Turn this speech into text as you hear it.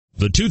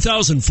The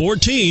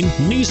 2014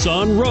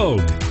 Nissan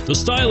Rogue. The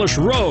stylish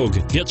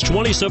Rogue gets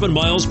 27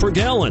 miles per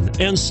gallon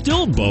and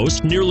still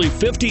boasts nearly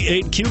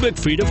 58 cubic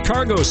feet of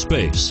cargo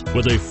space.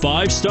 With a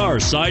 5-star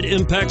side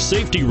impact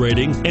safety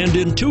rating and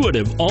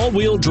intuitive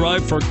all-wheel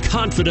drive for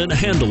confident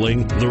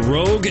handling, the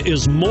Rogue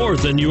is more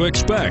than you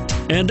expect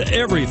and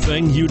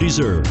everything you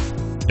deserve.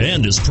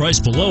 And is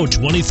priced below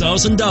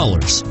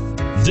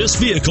 $20,000. This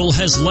vehicle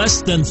has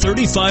less than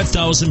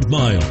 35,000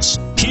 miles.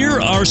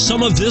 Here are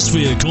some of this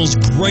vehicle's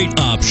great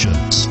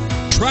options: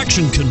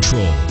 traction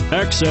control,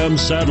 XM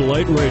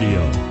satellite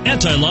radio,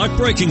 anti-lock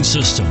braking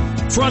system,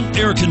 front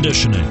air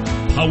conditioning,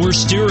 power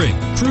steering,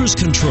 cruise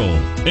control,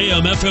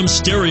 AM/FM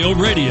stereo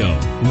radio,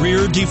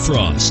 rear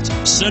defrost,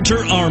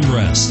 center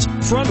armrest,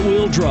 front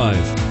wheel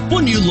drive.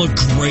 Wouldn't you look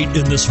great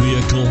in this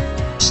vehicle?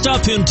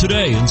 Stop in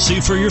today and see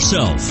for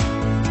yourself.